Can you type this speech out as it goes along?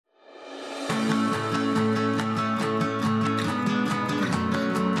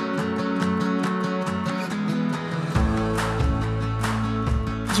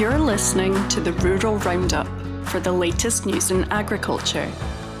You're listening to the Rural Roundup for the latest news in agriculture.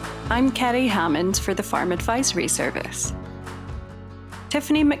 I'm Kerry Hammond for the Farm Advisory Service.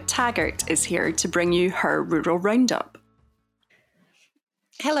 Tiffany McTaggart is here to bring you her Rural Roundup.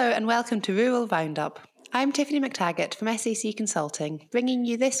 Hello and welcome to Rural Roundup. I'm Tiffany McTaggart from SAC Consulting, bringing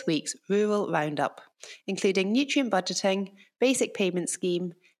you this week's Rural Roundup, including nutrient budgeting, basic payment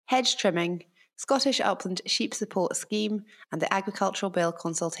scheme, hedge trimming, Scottish Upland sheep support scheme, and the agricultural bill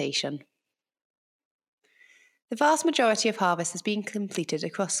consultation. The vast majority of harvest has been completed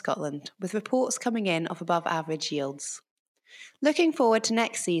across Scotland, with reports coming in of above average yields. Looking forward to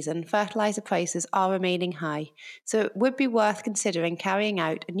next season, fertiliser prices are remaining high, so it would be worth considering carrying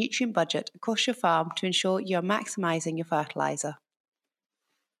out a nutrient budget across your farm to ensure you are maximising your fertiliser.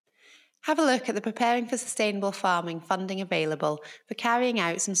 Have a look at the Preparing for Sustainable Farming funding available for carrying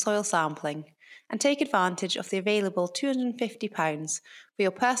out some soil sampling, and take advantage of the available £250 for your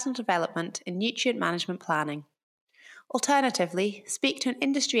personal development in nutrient management planning. Alternatively, speak to an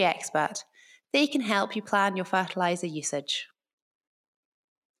industry expert. They can help you plan your fertiliser usage.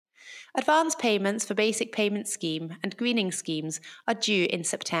 Advance payments for Basic Payment Scheme and Greening schemes are due in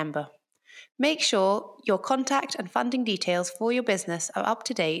September. Make sure your contact and funding details for your business are up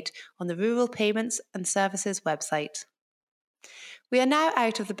to date on the Rural Payments and Services website. We are now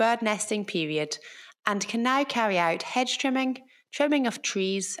out of the bird nesting period and can now carry out hedge trimming, trimming of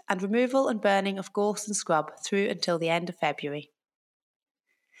trees and removal and burning of gorse and scrub through until the end of February.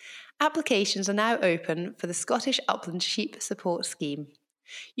 Applications are now open for the Scottish Upland Sheep Support Scheme.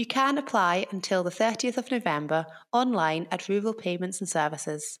 You can apply until the 30th of November online at Rural Payments and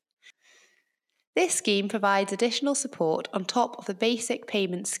Services. This scheme provides additional support on top of the basic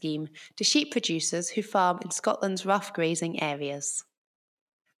payment scheme to sheep producers who farm in Scotland's rough grazing areas.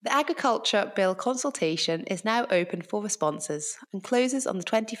 The Agriculture Bill consultation is now open for responses and closes on the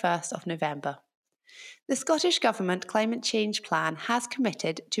 21st of November. The Scottish Government Climate Change Plan has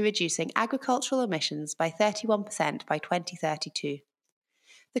committed to reducing agricultural emissions by 31% by 2032.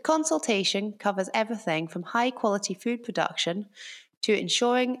 The consultation covers everything from high-quality food production to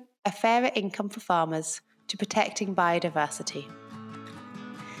ensuring a fairer income for farmers to protecting biodiversity.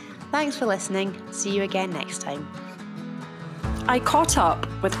 Thanks for listening. See you again next time. I caught up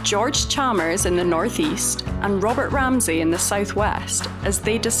with George Chalmers in the northeast and Robert Ramsey in the southwest as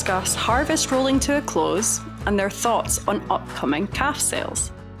they discuss harvest rolling to a close and their thoughts on upcoming calf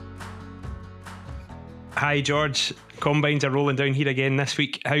sales. Hi George, combines are rolling down here again this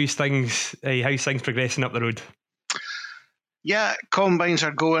week. How's things progressing up the road? Yeah, combines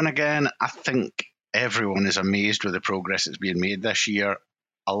are going again. I think everyone is amazed with the progress that's being made this year.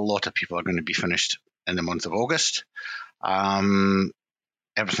 A lot of people are going to be finished in the month of August.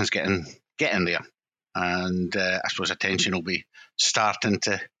 Everything's getting there, and I suppose attention will be starting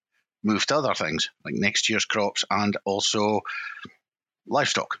to move to other things like next year's crops and also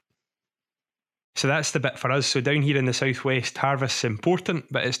livestock. So that's the bit for us. So down here in the southwest, harvest's important,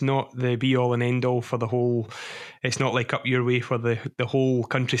 but it's not the be all and end all for the whole. It's not like up your way where the whole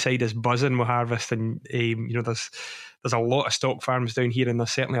countryside is buzzing with harvest, and there's a lot of stock farms down here, and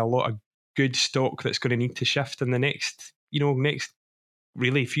there's certainly a lot of good stock that's going to need to shift in the next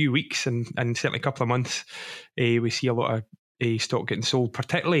really few weeks and certainly a couple of months. We see a lot of stock getting sold,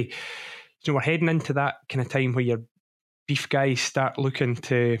 particularly we're heading into that kind of time where your beef guys start looking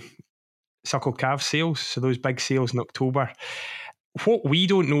to suckled calf sales, so those big sales in October. What we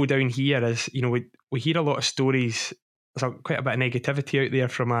don't know down here is, we hear a lot of stories. There's quite a bit of negativity out there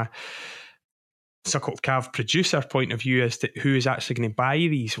from a suckled calf producer point of view as to who is actually going to buy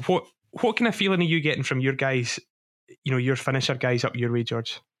these. What kind of feeling are you getting from your guys, your finisher guys up your way,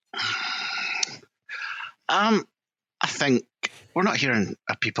 George? I think we're not hearing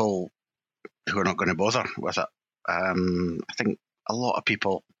of people who are not going to bother with it. I think a lot of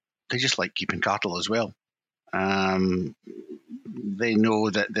people, they just like keeping cattle as well. They know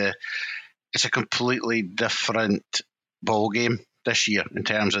that it's a completely different ball game this year in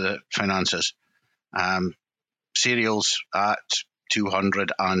terms of the finances. Cereals at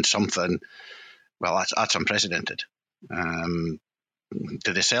 200 and something, well, that's unprecedented.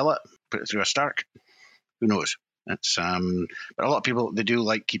 Do they sell it? Put it through a Stark? Who knows? It's but a lot of people, they do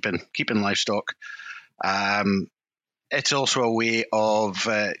like keeping livestock. It's also a way of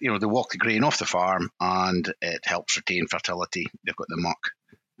they walk the grain off the farm, and it helps retain fertility. They've got the muck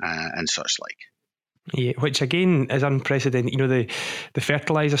and such like. Yeah, which again is unprecedented. The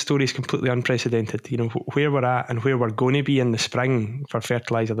fertiliser story is completely unprecedented. Where we're at and where we're going to be in the spring for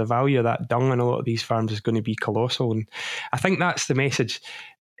fertiliser, the value of that dung on a lot of these farms is going to be colossal. And I think that's the message.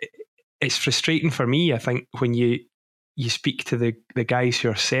 It's frustrating for me, I think, when you you speak to the guys who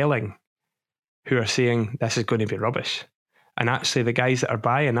are selling, who are saying this is going to be rubbish. And actually the guys that are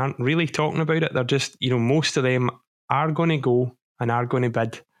buying aren't really talking about it. They're just, most of them are going to go and are going to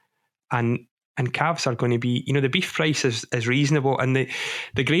bid. And calves are going to be, the beef price is reasonable, and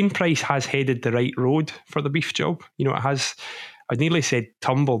the grain price has headed the right road for the beef job. It has, I'd nearly said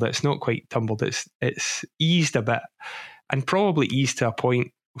tumbled. It's not quite tumbled. It's eased a bit, and probably eased to a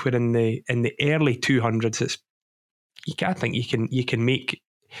point where in the early 200s, I think you can make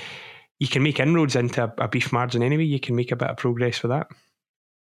inroads into a beef margin anyway. You can make a bit of progress with that.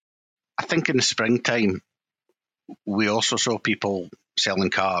 I think in the springtime, we also saw people selling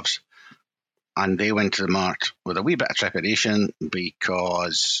calves, and they went to the mart with a wee bit of trepidation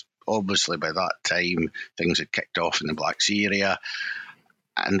because obviously by that time things had kicked off in the Black Sea area,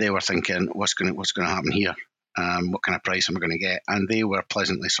 and they were thinking, what's going to happen here? What kind of price am I going to get? And they were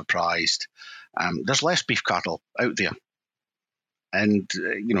pleasantly surprised. There's less beef cattle out there. And,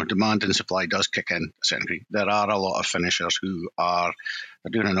 demand and supply does kick in to a certain degree. There are a lot of finishers who they're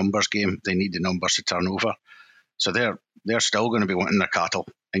doing a numbers game. They need the numbers to turn over. So they're still going to be wanting their cattle.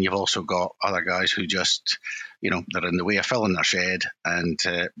 And you've also got other guys who just, they're in the way of filling their shed, and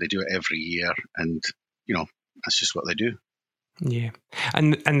they do it every year. And, that's just what they do. Yeah.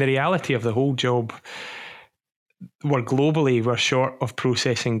 And the reality of the whole job, we're short of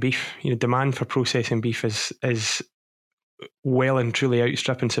processing beef. Demand for processing beef is well and truly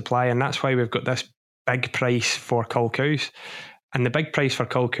outstripping supply, and that's why we've got this big price for cull cows. And the big price for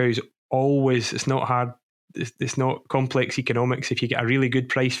cull cows always, it's not hard, it's not complex economics. If you get a really good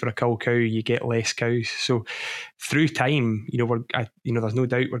price for a cull cow, you get less cows. So through time, there's no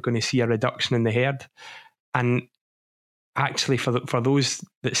doubt we're going to see a reduction in the herd. And actually, for those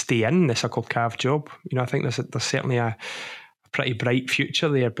that stay in the suckled calf job, I think there's certainly a pretty bright future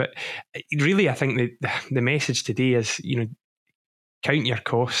there. But really, I think the message today is, count your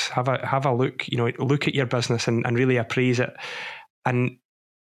costs, have a look, look at your business and really appraise it, and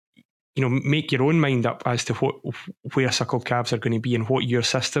make your own mind up as to where suckled calves are going to be and what your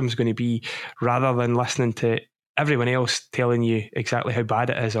system's going to be, rather than listening to everyone else telling you exactly how bad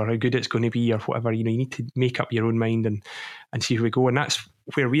it is or how good it's going to be or whatever. You need to make up your own mind and see where we go. And that's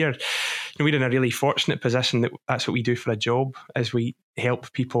where we're in a really fortunate position that's what we do for a job, is we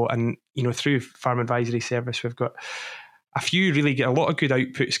help people. And through Farm Advisory Service, we've got a lot of good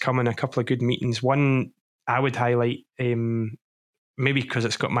outputs coming, a couple of good meetings. One I would highlight, maybe because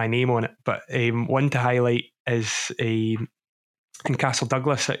it's got my name on it, but one to highlight is in Castle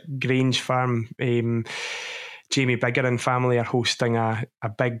Douglas at Grange Farm. Jamie Bigger and family are hosting a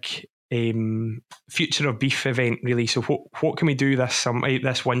big Future of Beef event, really. So what can we do this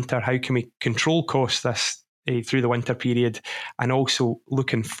winter? How can we control costs this through the winter period? And also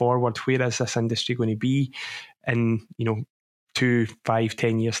looking forward, where is this industry going to be in 2, 5,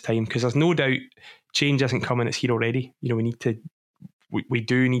 10 years time? Because there's no doubt change isn't coming, it's here already. We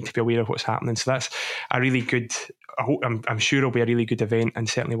do need to be aware of what's happening. So that's a really good, I'm sure it'll be a really good event, and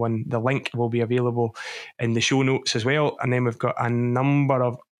certainly one. The link will be available in the show notes as well. And then we've got a number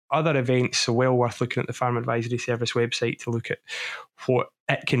of other events, so well worth looking at the Farm Advisory Service website to look at what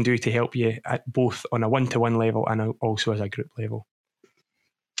it can do to help you at both on a one-to-one level and also as a group level.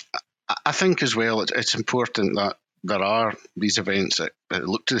 I think as well it's important that there are these events that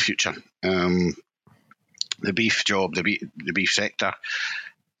look to the future. The beef job, the beef sector,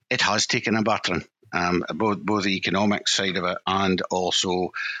 it has taken a battering, both the economic side of it and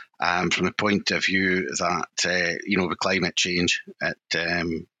also from the point of view that, with climate change,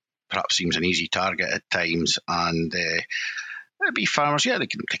 it perhaps seems an easy target at times. And beef farmers, they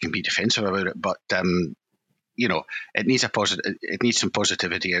can be defensive about it, but, it needs some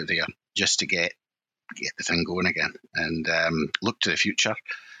positivity out there just to get the thing going again and look to the future.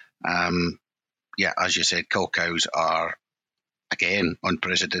 As you said, cull cows are, again,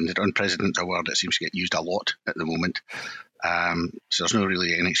 unprecedented. Unprecedented is a word that seems to get used a lot at the moment. So there's no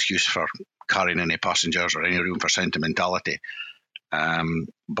really an excuse for carrying any passengers or any room for sentimentality.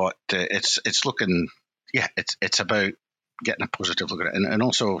 But it's looking, it's about getting a positive look at it, and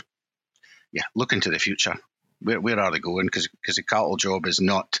also, looking to the future. Where are they going? Because the cattle job it's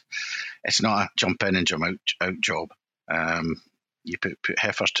not a jump in and jump out job. You put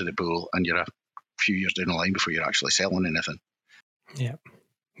heifers to the bull, and you're a few years down the line before you're actually selling anything.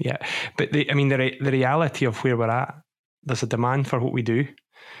 Yeah. But the reality of where we're at, there's a demand for what we do.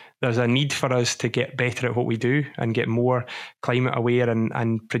 There's a need for us to get better at what we do and get more climate aware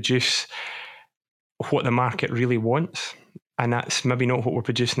and produce what the market really wants. And that's maybe not what we're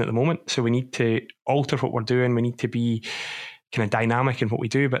producing at the moment. So we need to alter what we're doing. We need to be kind of dynamic in what we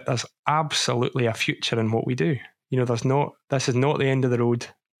do. But there's absolutely a future in what we do. This is not the end of the road,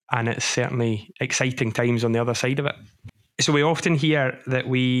 and it's certainly exciting times on the other side of it. So we often hear that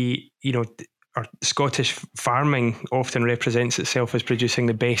our Scottish farming often represents itself as producing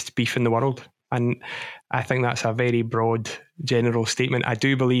the best beef in the world. And I think that's a very broad, general statement. I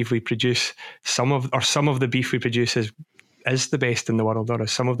do believe we produce some of the beef we produce is the best in the world, or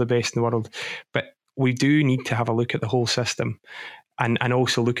is some of the best in the world. But we do need to have a look at the whole system and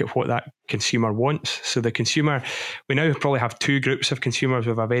also look at what that consumer wants. So the consumer, we now probably have two groups of consumers.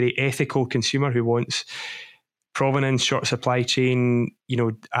 We have a very ethical consumer who wants provenance, short supply chain,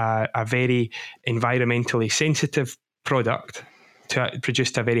 a very environmentally sensitive product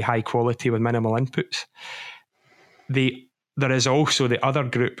produced to a very high quality with minimal inputs. There is also the other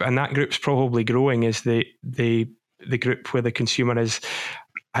group, and that group's probably growing, is the group where the consumer has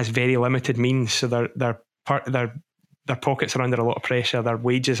very limited means, so their pockets are under a lot of pressure. Their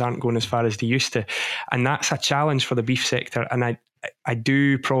wages aren't going as far as they used to, and that's a challenge for the beef sector. And I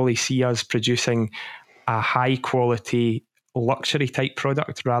do probably see us producing a high quality luxury type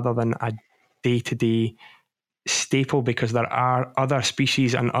product rather than a day-to-day staple, because there are other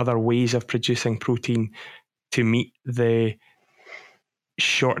species and other ways of producing protein to meet the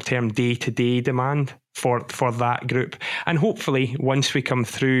short-term day-to-day demand for that group. And hopefully once we come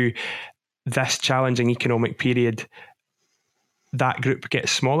through this challenging economic period, that group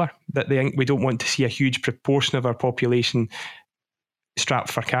gets smaller. That we don't want to see a huge proportion of our population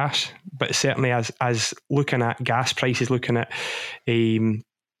strapped for cash, but certainly as looking at gas prices, looking at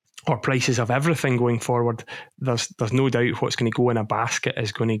or prices of everything going forward, there's no doubt what's going to go in a basket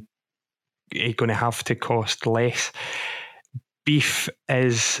is going to have to cost less. Beef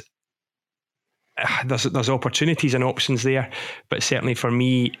is there's opportunities and options there, but certainly for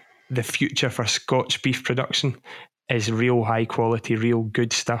me, the future for Scotch beef production is real high quality, real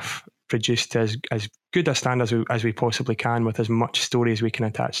good stuff produced to as good a standard as we possibly can, with as much story as we can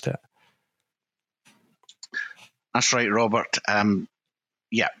attach to it. That's right, Robert.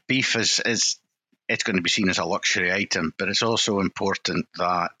 Beef is it's going to be seen as a luxury item, but it's also important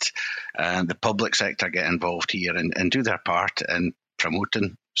that the public sector get involved here and do their part in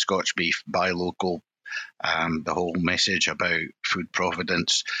promoting Scotch beef, buy local, the whole message about food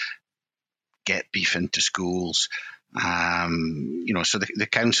provenance, get beef into schools. So the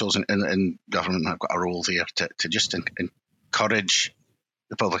councils and government have got a role there to just encourage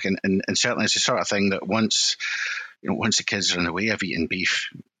the public, and certainly it's the sort of thing that once the kids are in the way of eating beef,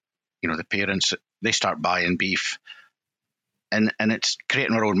 the parents, they start buying beef, and it's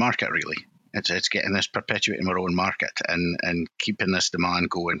creating our own market, really. It's getting this, perpetuating our own market and keeping this demand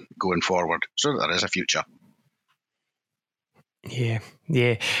going forward, so that there is a future. Yeah.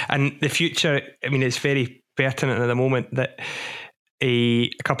 And the future, I mean, it's very pertinent at the moment that a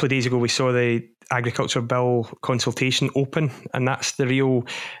couple of days ago we saw the Agriculture Bill consultation open, and that's the real,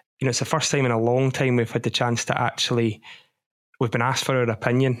 it's the first time in a long time we've had the chance to we've been asked for our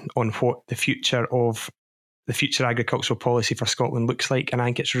opinion on what the future agricultural policy for Scotland looks like. And I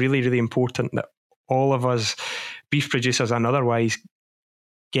think it's really, really important that all of us, beef producers and otherwise,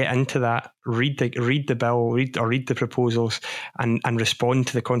 get into that, read the bill, read the proposals, and respond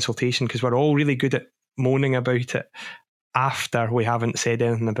to the consultation, because we're all really good at moaning about it after we haven't said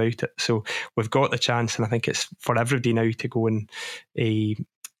anything about it. So we've got the chance, and I think it's for everybody now to go and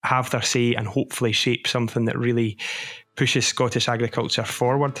have their say and hopefully shape something that really pushes Scottish agriculture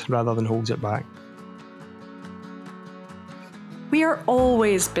forward rather than holds it back. We are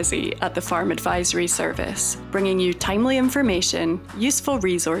always busy at the Farm Advisory Service, bringing you timely information, useful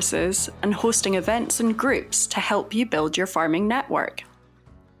resources, and hosting events and groups to help you build your farming network.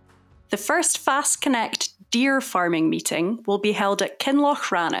 The first Fast Connect deer farming meeting will be held at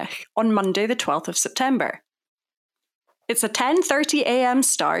Kinloch Rannoch on Monday the 12th of September. It's a 10:30 a.m.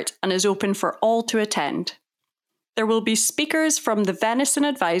 start and is open for all to attend. There will be speakers from the Venison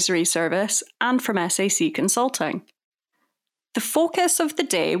Advisory Service and from SAC Consulting. The focus of the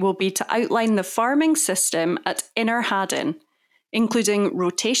day will be to outline the farming system at Inner Haddon, including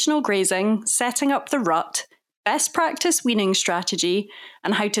rotational grazing, setting up the rut, best practice weaning strategy,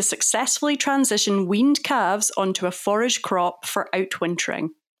 and how to successfully transition weaned calves onto a forage crop for outwintering.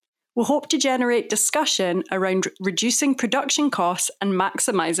 We'll hope to generate discussion around reducing production costs and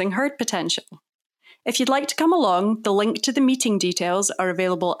maximising herd potential. If you'd like to come along, the link to the meeting details are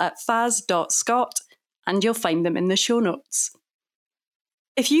available at faz.scot, and you'll find them in the show notes.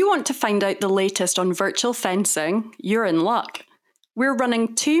 If you want to find out the latest on virtual fencing, you're in luck. We're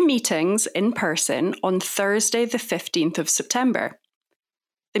running 2 meetings in person on Thursday the 15th of September.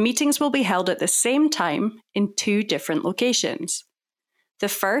 The meetings will be held at the same time in 2 different locations. The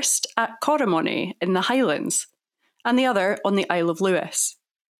first at Corrimony in the Highlands, and the other on the Isle of Lewis.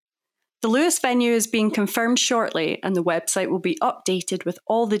 The Lewis venue is being confirmed shortly, and the website will be updated with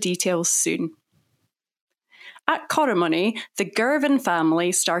all the details soon. At Corrimoney, the Girvan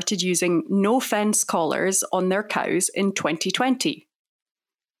family started using no-fence collars on their cows in 2020.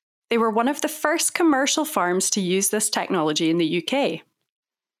 They were one of the first commercial farms to use this technology in the UK.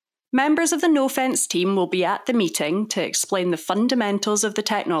 Members of the no-fence team will be at the meeting to explain the fundamentals of the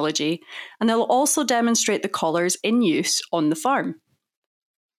technology, and they'll also demonstrate the collars in use on the farm.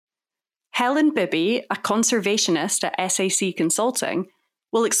 Helen Bibby, a conservationist at SAC Consulting,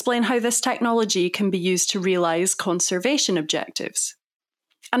 will explain how this technology can be used to realise conservation objectives.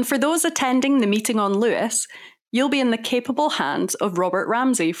 And for those attending the meeting on Lewis, you'll be in the capable hands of Robert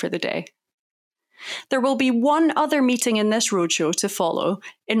Ramsay for the day. There will be one other meeting in this roadshow to follow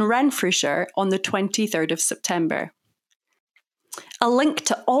in Renfrewshire on the 23rd of September. A link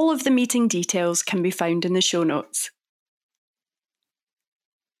to all of the meeting details can be found in the show notes.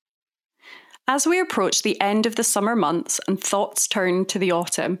 As we approach the end of the summer months and thoughts turn to the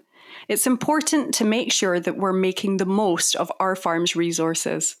autumn, it's important to make sure that we're making the most of our farm's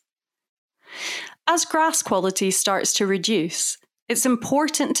resources. As grass quality starts to reduce, it's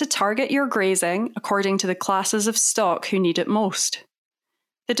important to target your grazing according to the classes of stock who need it most.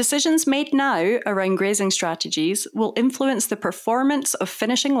 The decisions made now around grazing strategies will influence the performance of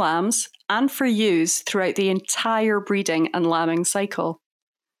finishing lambs and for ewes throughout the entire breeding and lambing cycle.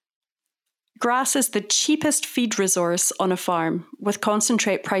 Grass is the cheapest feed resource on a farm. With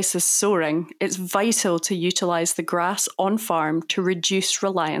concentrate prices soaring, it's vital to utilise the grass on farm to reduce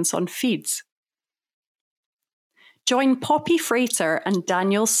reliance on feeds. Join Poppy Frater and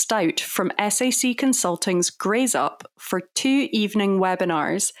Daniel Stout from SAC Consulting's Graze Up for 2 evening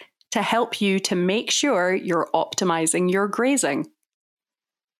webinars to help you to make sure you're optimising your grazing.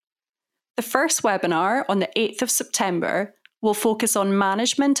 The first webinar on the 8th of September will focus on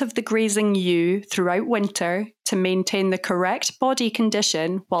management of the grazing ewe throughout winter to maintain the correct body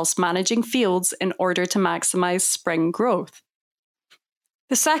condition whilst managing fields in order to maximise spring growth.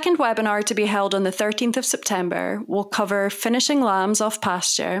 The second webinar to be held on the 13th of September will cover finishing lambs off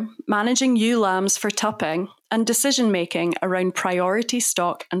pasture, managing ewe lambs for tupping, and decision-making around priority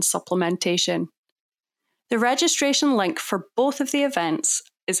stock and supplementation. The registration link for both of the events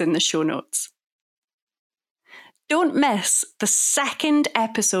is in the show notes. Don't miss the second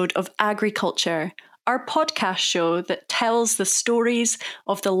episode of Agriculture, our podcast show that tells the stories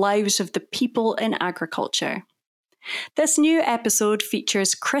of the lives of the people in agriculture. This new episode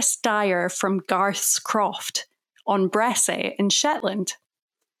features Chris Dyer from Garth's Croft on Bressay in Shetland.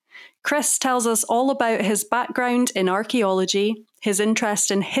 Chris tells us all about his background in archaeology, his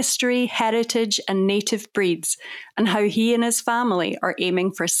interest in history, heritage, and native breeds, and how he and his family are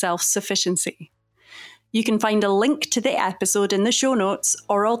aiming for self-sufficiency. You can find a link to the episode in the show notes,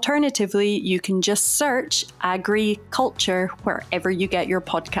 or alternatively, you can just search Agri-Culture wherever you get your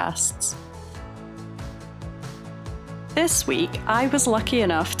podcasts. This week, I was lucky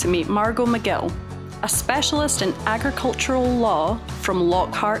enough to meet Margot McGill, a specialist in agricultural law from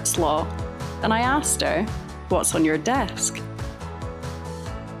Lockhart's Law, and I asked her, "What's on your desk?"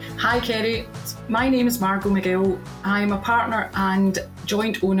 Hi Kerry, my name is Margot McGill. I'm a partner and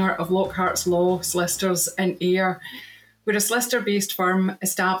joint owner of Lockhart's Law Solicitors in Ayr. We're a solicitor-based firm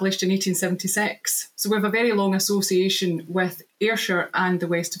established in 1876, so we have a very long association with Ayrshire and the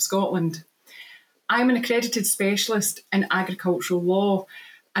west of Scotland. I'm an accredited specialist in agricultural law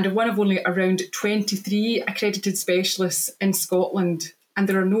and I'm one of only around 23 accredited specialists in Scotland, and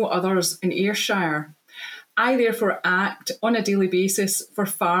there are no others in Ayrshire. I therefore act on a daily basis for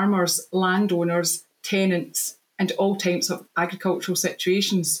farmers, landowners, tenants, and all types of agricultural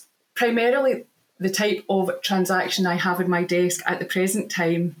situations. Primarily, the type of transaction I have in my desk at the present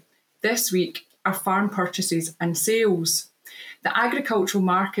time this week are farm purchases and sales. The agricultural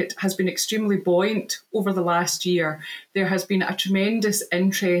market has been extremely buoyant over the last year. There has been a tremendous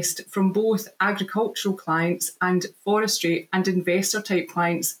interest from both agricultural clients and forestry and investor type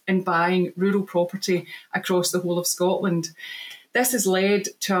clients in buying rural property across the whole of Scotland. This has led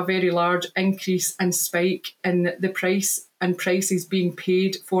to a very large increase and spike in the price and prices being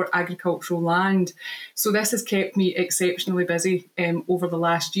paid for agricultural land. So this has kept me exceptionally busy over the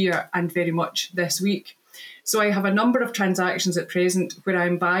last year and very much this week. So I have a number of transactions at present where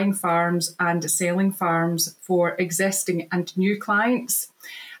I'm buying farms and selling farms for existing and new clients.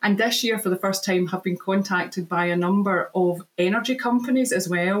 And this year, for the first time, have been contacted by a number of energy companies as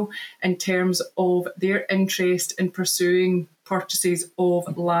well in terms of their interest in pursuing purchases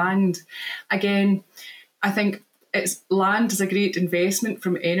of land. Again, I think land is a great investment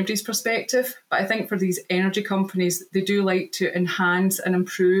from anybody's perspective, but I think for these energy companies, they do like to enhance and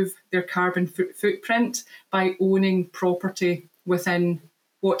improve their carbon footprint by owning property within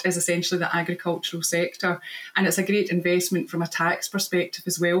what is essentially the agricultural sector. And it's a great investment from a tax perspective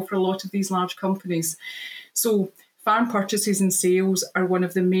as well for a lot of these large companies. So farm purchases and sales are one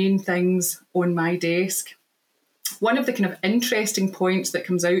of the main things on my desk. One of the kind of interesting points that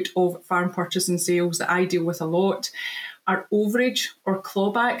comes out of farm purchase and sales that I deal with a lot are overage or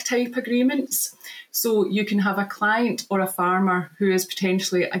clawback type agreements. So you can have a client or a farmer who is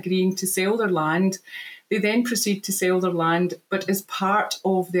potentially agreeing to sell their land. They then proceed to sell their land, but as part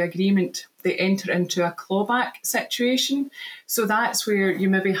of the agreement, they enter into a clawback situation. So that's where you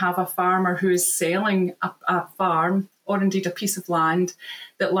maybe have a farmer who is selling a farm or indeed a piece of land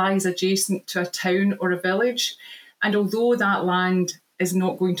that lies adjacent to a town or a village. And although that land is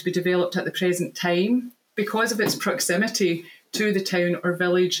not going to be developed at the present time, because of its proximity to the town or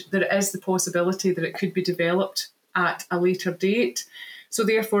village, there is the possibility that it could be developed at a later date. So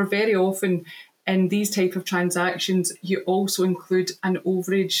therefore, very often in these type of transactions, you also include an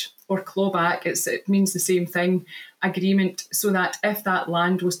overage or clawback, it means the same thing, agreement, so that if that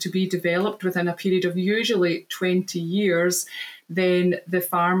land was to be developed within a period of usually 20 years, then the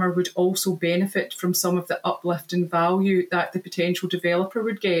farmer would also benefit from some of the uplift in value that the potential developer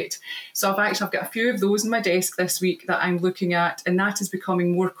would get. So I've got a few of those on my desk this week that I'm looking at, and that is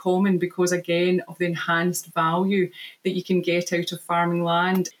becoming more common because, again, of the enhanced value that you can get out of farming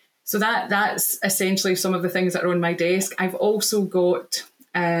land. So that's essentially some of the things that are on my desk. I've also got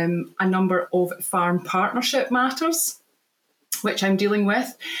a number of farm partnership matters, which I'm dealing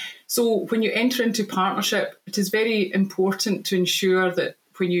with. So when you enter into partnership, it is very important to ensure that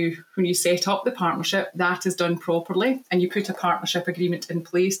when you set up the partnership, that is done properly, and you put a partnership agreement in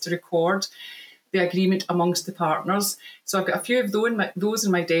place to record the agreement amongst the partners. So I've got a few of those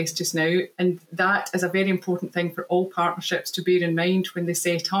in my desk just now, and that is a very important thing for all partnerships to bear in mind when they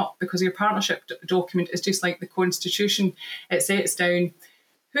set up, because your partnership document is just like the Constitution. It sets down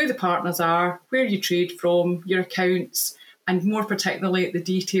who the partners are, where you trade from, your accounts, and more particularly the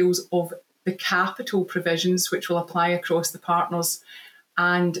details of the capital provisions which will apply across the partners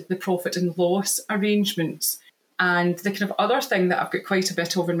and the profit and loss arrangements. And the kind of other thing that I've got quite a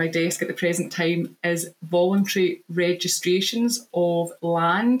bit of in my desk at the present time is voluntary registrations of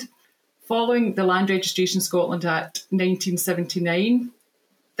land. Following the Land Registration Scotland Act 1979,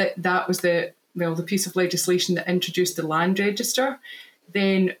 that was the piece of legislation that introduced the land register.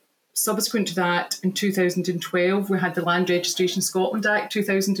 Then subsequent to that, in 2012, we had the Land Registration Scotland Act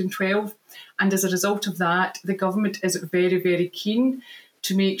 2012. And as a result of that, the government is very, very keen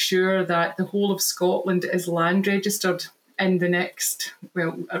to make sure that the whole of Scotland is land registered in the next,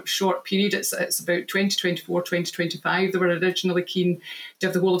 a short period. It's about 2024, 2025. They were originally keen to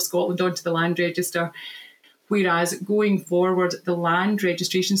have the whole of Scotland onto the land register. Whereas going forward, the land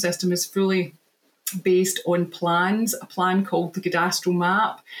registration system is fully based on plans, a plan called the cadastral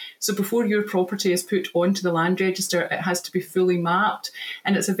map. So before your property is put onto the land register, it has to be fully mapped.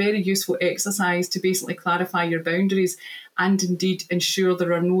 And it's a very useful exercise to basically clarify your boundaries and indeed ensure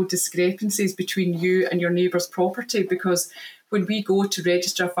there are no discrepancies between you and your neighbour's property. Because when we go to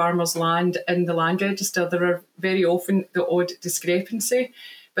register farmers' land in the land register, there are very often the odd discrepancy.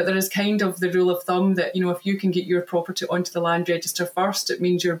 But there is kind of the rule of thumb that, if you can get your property onto the land register first, it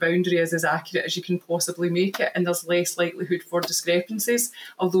means your boundary is as accurate as you can possibly make it, and there's less likelihood for discrepancies,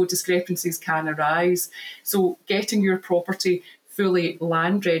 although discrepancies can arise. So getting your property fully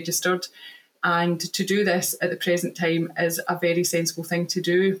land registered, and to do this at the present time, is a very sensible thing to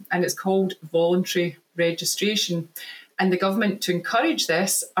do, and it's called voluntary registration. And the government, to encourage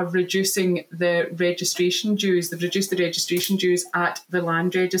this, are reducing the registration dues. They've reduced the registration dues at the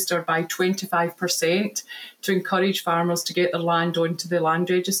land register by 25% to encourage farmers to get their land onto the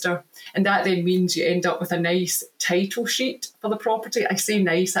land register. And that then means you end up with a nice title sheet for the property. I say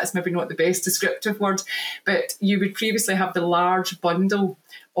nice, that's maybe not the best descriptive word, but you would previously have the large bundle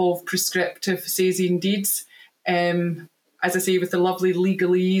of prescriptive Saysian deeds, as I say, with the lovely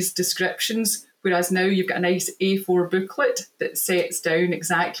legalese descriptions. Whereas now you've got a nice A4 booklet that sets down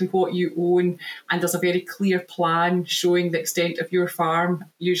exactly what you own, and there's a very clear plan showing the extent of your farm,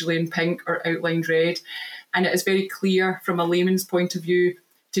 usually in pink or outlined red. And it is very clear from a layman's point of view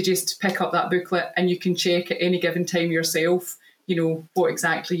to just pick up that booklet and you can check at any given time yourself, what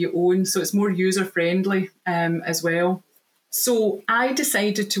exactly you own. So it's more user-friendly as well. So I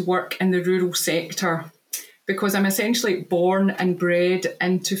decided to work in the rural sector because I'm essentially born and bred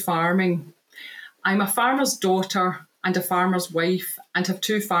into farming. I'm a farmer's daughter and a farmer's wife, and have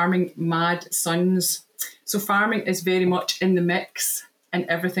 2 farming mad sons. So farming is very much in the mix in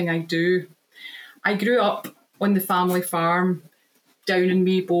everything I do. I grew up on the family farm down in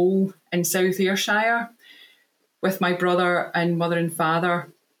Maybole in South Ayrshire with my brother and mother and father.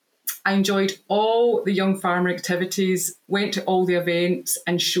 I enjoyed all the young farmer activities, went to all the events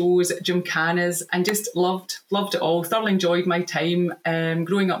and shows, gymkhanas, and just loved it all. Thoroughly enjoyed my time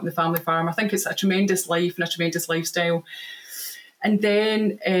growing up in the family farm. I think it's a tremendous life and a tremendous lifestyle. And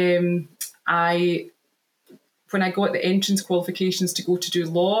then when I got the entrance qualifications to go to do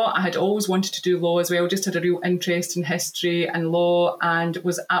law, I had always wanted to do law as well, just had a real interest in history and law, and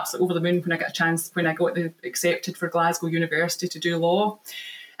was absolutely over the moon when I got accepted for Glasgow University to do law.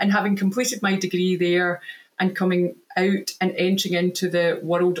 And having completed my degree there and coming out and entering into the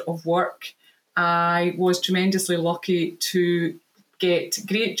world of work, I was tremendously lucky to get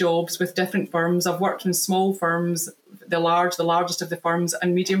great jobs with different firms. I've worked in small firms, the largest of the firms,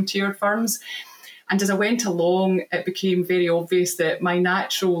 and medium-tiered firms. And as I went along, it became very obvious that my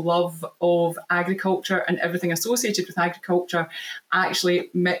natural love of agriculture and everything associated with agriculture actually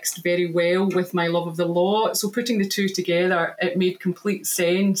mixed very well with my love of the law. So putting the two together, it made complete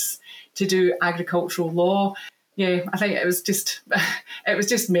sense to do agricultural law. Yeah, I think it was just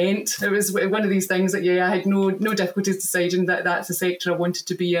meant. It was one of these things that, I had no difficulties deciding that that's the sector I wanted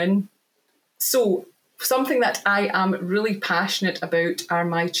to be in. So something that I am really passionate about are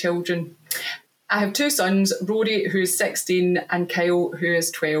my children. I have 2 sons, Rory, who is 16, and Kyle, who is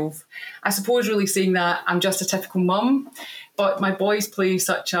 12. I suppose really saying that I'm just a typical mum, but my boys play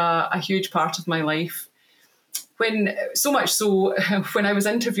such a huge part of my life. So much so, when I was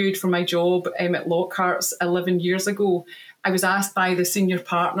interviewed for my job at Lockhart's 11 years ago, I was asked by the senior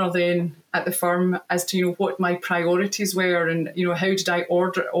partner then at the firm as to what my priorities were and how did I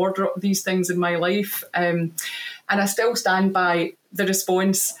order these things in my life. And I still stand by the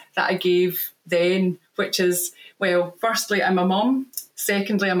response that I gave then, which is, well, firstly, I'm a mum,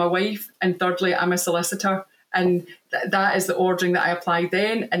 secondly, I'm a wife, and thirdly, I'm a solicitor. And that is the ordering that I applied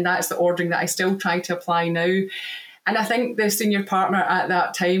then, and that's the ordering that I still try to apply now. And I think the senior partner at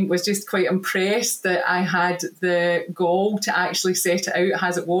that time was just quite impressed that I had the gall to actually set it out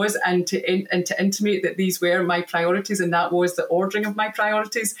as it was and to intimate that these were my priorities and that was the ordering of my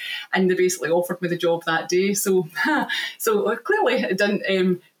priorities. And they basically offered me the job that day. So clearly it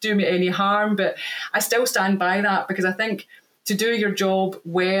didn't do me any harm, but I still stand by that because I think to do your job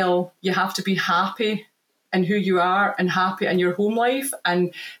well, you have to be happy in who you are and happy in your home life,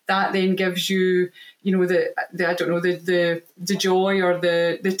 and that then gives you, the joy or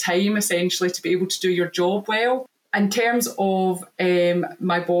the time essentially to be able to do your job well. In terms of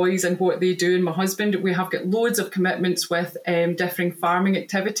my boys and what they do and my husband, we have got loads of commitments with differing farming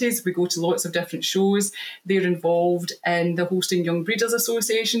activities. We go to lots of different shows. They're involved in the Hosting Young Breeders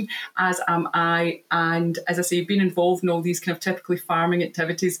Association, as am I. And as I say, being involved in all these kind of typically farming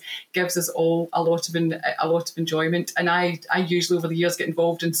activities gives us all a lot of enjoyment. And I usually over the years get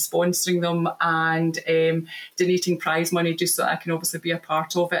involved in sponsoring them and donating prize money just so I can obviously be a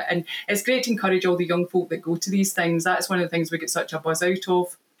part of it. And it's great to encourage all the young folk that go to these things. That's one of the things we get such a buzz out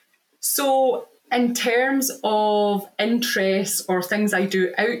of. So in terms of interests or things I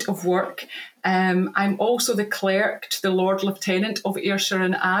do out of work, I'm also the clerk to the Lord Lieutenant of Ayrshire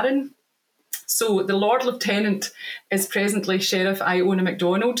and Arran. So the Lord Lieutenant is presently Sheriff Iona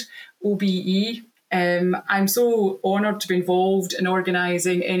MacDonald, OBE. I'm so honoured to be involved in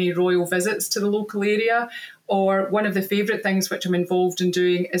organising any royal visits to the local area, or one of the favourite things which I'm involved in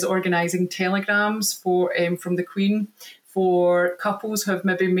doing is organising telegrams from the Queen for couples who have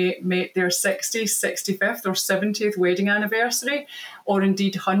maybe met their 60th, 65th or 70th wedding anniversary, or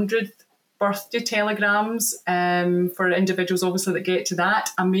indeed 100th birthday telegrams for individuals obviously that get to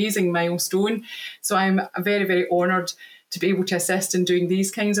that amazing milestone. So I'm very, very honoured to be able to assist in doing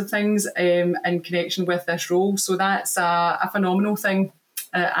these kinds of things in connection with this role. So that's a phenomenal thing.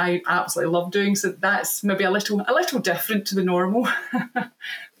 I absolutely love doing. So that's maybe a little different to the normal.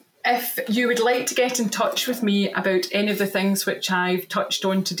 If you would like to get in touch with me about any of the things which I've touched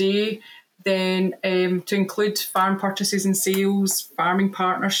on today, then to include farm purchases and sales, farming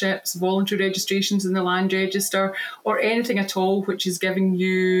partnerships, voluntary registrations in the land register, or anything at all which is giving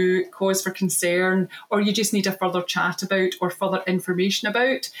you cause for concern, or you just need a further chat about or further information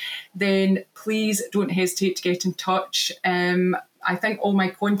about, then please don't hesitate to get in touch. I think all my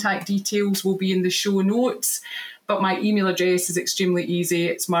contact details will be in the show notes, but my email address is extremely easy.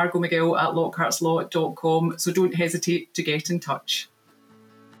 It's margotmcgill@lockhartslaw.com, so don't hesitate to get in touch.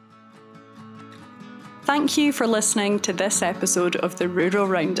 Thank you for listening to this episode of the Rural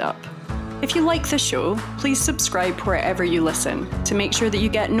Roundup. If you like the show, please subscribe wherever you listen to make sure that you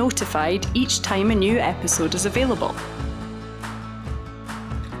get notified each time a new episode is available.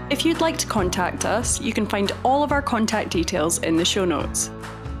 If you'd like to contact us, you can find all of our contact details in the show notes.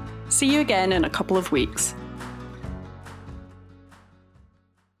 See you again in a couple of weeks.